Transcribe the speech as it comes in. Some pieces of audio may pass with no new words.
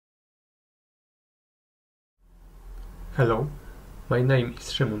Hello, my name is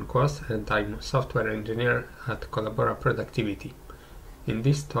Szymon Kłos and I'm a software engineer at Collabora Productivity. In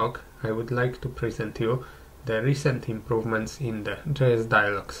this talk, I would like to present you the recent improvements in the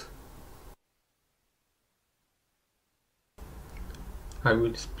JSDialogs. I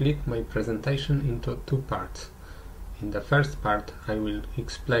will split my presentation into two parts. In the first part, I will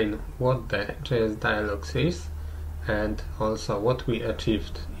explain what the JSDialogs is and also what we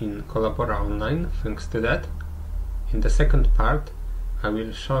achieved in Collabora Online thanks to that. In the second part, I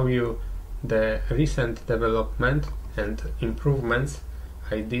will show you the recent development and improvements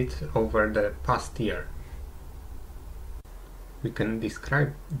I did over the past year. We can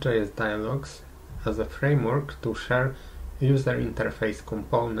describe JSDialogs as a framework to share user interface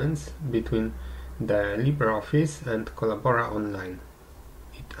components between the LibreOffice and Collabora Online.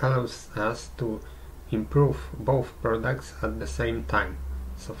 It allows us to improve both products at the same time.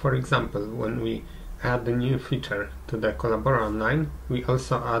 So for example, when we add a new feature to the Collabora Online, we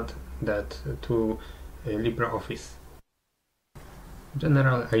also add that to LibreOffice.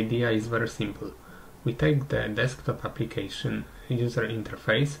 General idea is very simple. We take the desktop application user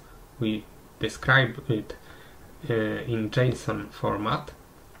interface, we describe it in JSON format,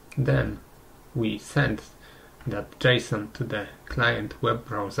 then we send that JSON to the client web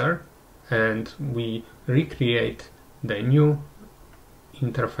browser and we recreate the new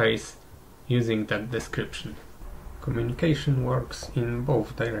interface using that description. Communication works in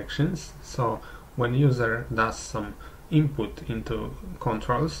both directions, so when user does some input into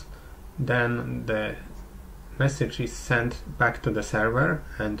controls, then the message is sent back to the server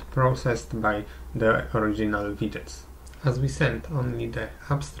and processed by the original widgets. As we send only the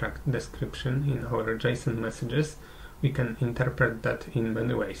abstract description in our JSON messages, we can interpret that in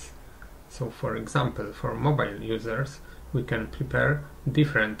many ways. So for example, for mobile users, we can prepare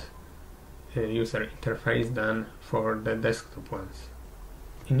different user interface than for the desktop ones.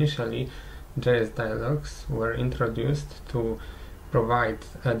 Initially, JSDialogs were introduced to provide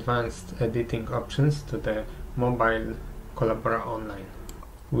advanced editing options to the mobile Collabora Online.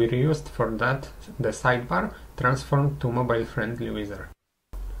 We reused for that the sidebar transformed to mobile-friendly wizard.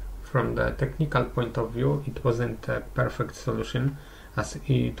 From the technical point of view, it wasn't a perfect solution as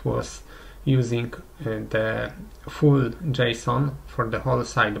it was using the full JSON for the whole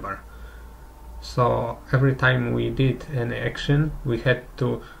sidebar. So every time we did any action, we had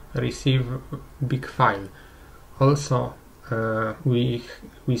to receive big file. Also, we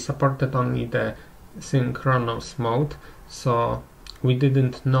supported only the synchronous mode, so we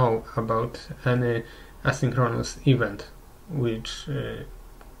didn't know about any asynchronous event which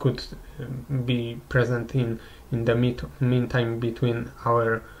could be present in the meantime between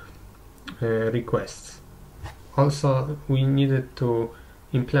our requests. Also, we needed to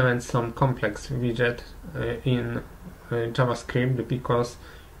implement some complex widget in JavaScript because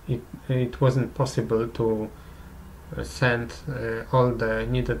it wasn't possible to send all the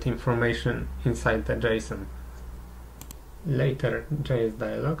needed information inside the JSON. Later,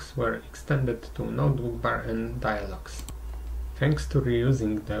 JSDialogs were extended to notebook bar and dialogs. Thanks to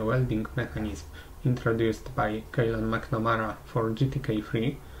reusing the welding mechanism introduced by Kaylan McNamara for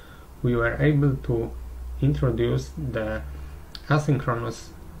GTK3, we were able to introduce the asynchronous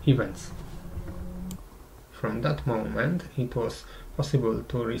events. From that moment, it was possible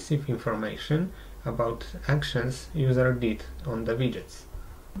to receive information about actions user did on the widgets.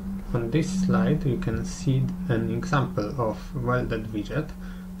 On this slide, you can see an example of welded widget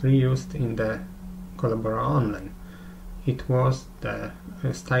reused in the Collabora Online. It was the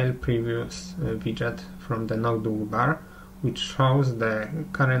style previews widget from the notebook bar, which shows the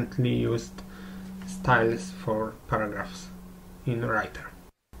currently used styles for paragraphs in Writer.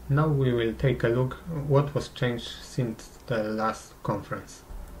 Now we will take a look what was changed since the last conference.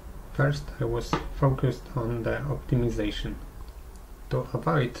 First, I was focused on the optimization. To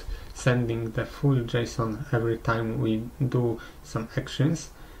avoid sending the full JSON every time we do some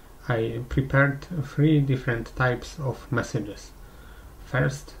actions, I prepared 3 different types of messages.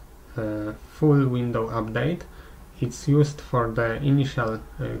 First, full window update. It's used for the initial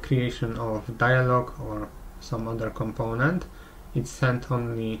creation of dialog or some other component. It's sent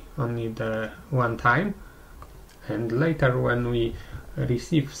only the one time, and later when we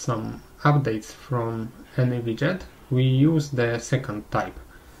receive some updates from any widget, we use the second type,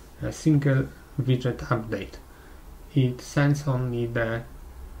 a single widget update. It sends only the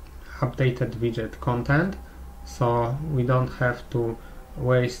updated widget content, so we don't have to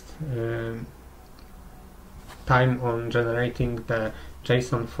waste time on generating the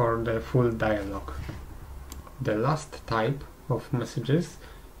JSON for the full dialog. The last type of messages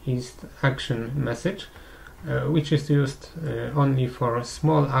is action message, which is used only for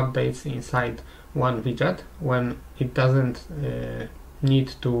small updates inside one widget when it doesn't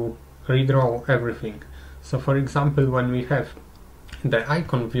need to redraw everything. So for example, when we have the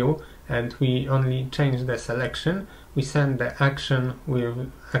icon view and we only change the selection, we send the action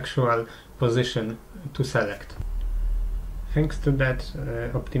with actual position to select. Thanks to that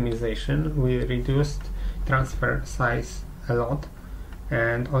optimization, we reduced transfer size a lot,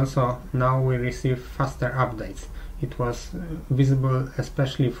 and also now we receive faster updates. It was visible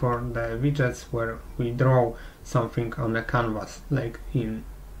especially for the widgets where we draw something on a canvas, like in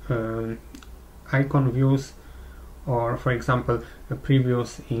icon views, or for example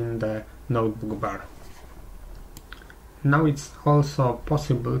previews in the notebook bar. Now it's also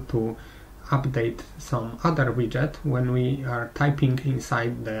possible to update some other widget when we are typing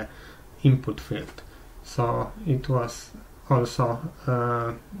inside the input field. So it was also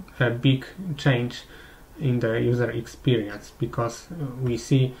a big change in the user experience, because we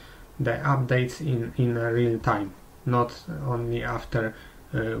see the updates in real time, not only after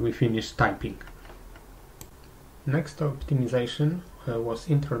we finish typing. Next optimization was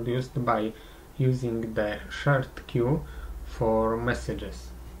introduced by using the shared queue for messages.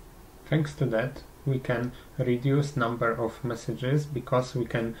 Thanks to that, we can reduce number of messages because we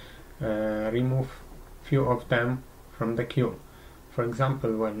can remove few of them from the queue. For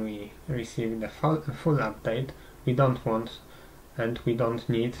example, when we receive the full update, we don't want and we don't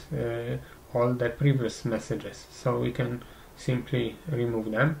need all the previous messages, so we can simply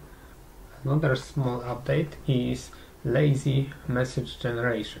remove them. Another small update is lazy message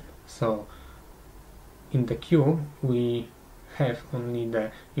generation. So in the queue we have only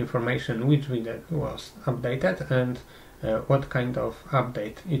the information which widget was updated and what kind of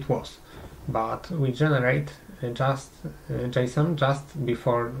update it was, but we generate just JSON just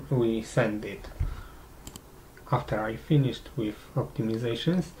before we send it. After I finished with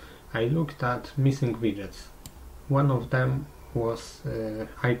optimizations, I looked at missing widgets. One of them was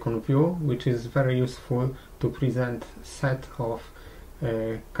icon view, which is very useful to present set of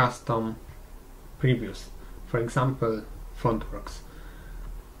custom previews. For example, FontWorks.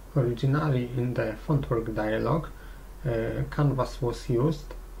 Originally in the FontWorks dialog, Canvas was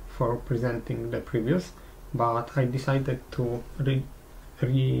used for presenting the previews, but I decided to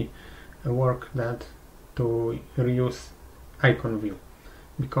rework that to reuse icon view,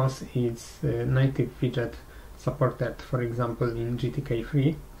 because it's a native widget supported, for example, in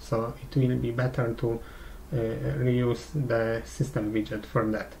GTK3, so it will be better to reuse the system widget for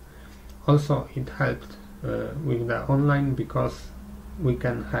that. Also, it helped with the online, because we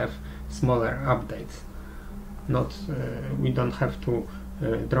can have smaller updates. We don't have to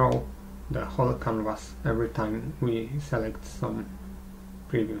draw the whole canvas every time we select some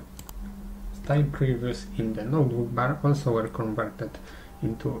preview. Style previews in the notebook bar also were converted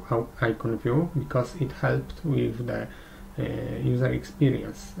into icon view, because it helped with the user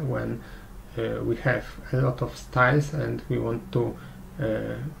experience when we have a lot of styles and we want to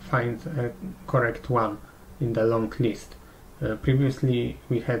find a correct one in the long list. Previously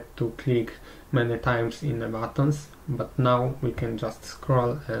we had to click many times in the buttons, but now we can just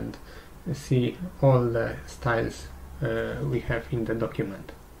scroll and see all the styles we have in the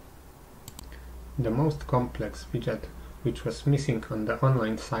document. The most complex widget which was missing on the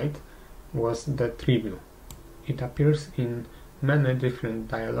online site was the tree view. It appears in many different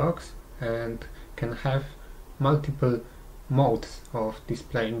dialogues and can have multiple modes of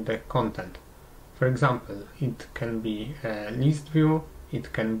displaying the content. For example, it can be a list view,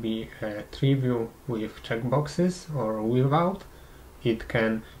 it can be a tree view with checkboxes or without, it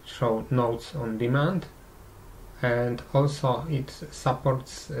can show notes on demand, and also it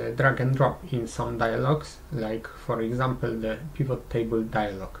supports drag and drop in some dialogues, like for example the pivot table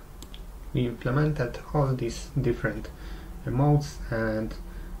dialog. We implemented all these different modes, and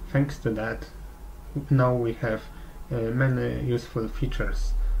thanks to that now we have many useful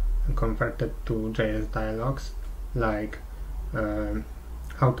features converted to JSDialogs, like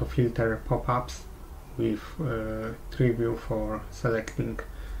auto filter pop-ups with tree view for selecting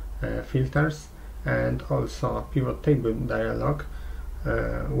filters, and also pivot table dialog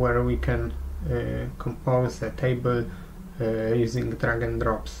where we can compose a table using drag and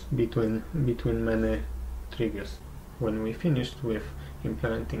drops between many tree views. When we finished with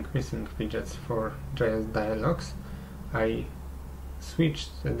implementing missing widgets for JSDialogs, I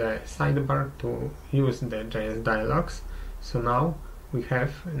switched the sidebar to use the JSDialogs, so now we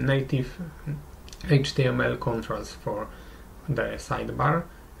have native HTML controls for the sidebar,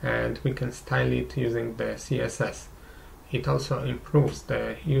 and we can style it using the CSS. It also improves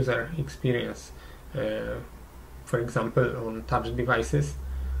the user experience for example on touch devices,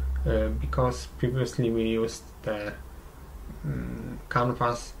 because previously we used the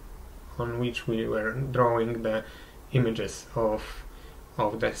canvas on which we were drawing the images of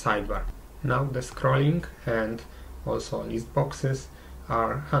the sidebar. Now the scrolling and also list boxes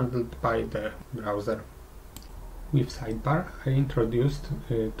are handled by the browser. With sidebar, I introduced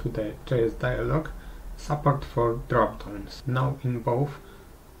to the JSDialog support for drop-downs. Now in both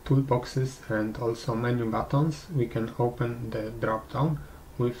toolboxes and also menu buttons we can open the drop-down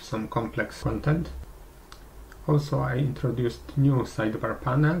with some complex content. Also I introduced new sidebar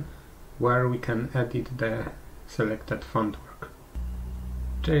panel where we can edit the selected font work.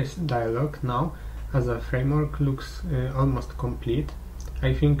 JSDialog now as a framework looks almost complete.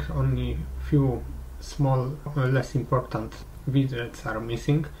 I think only few small, less important widgets are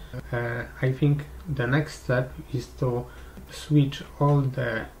missing. I think the next step is to switch all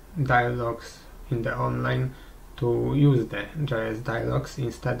the dialogues in the online to use the JSDialogs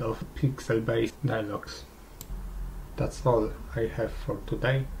instead of pixel-based dialogues. That's all I have for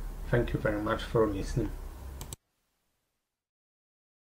today. Thank you very much for listening.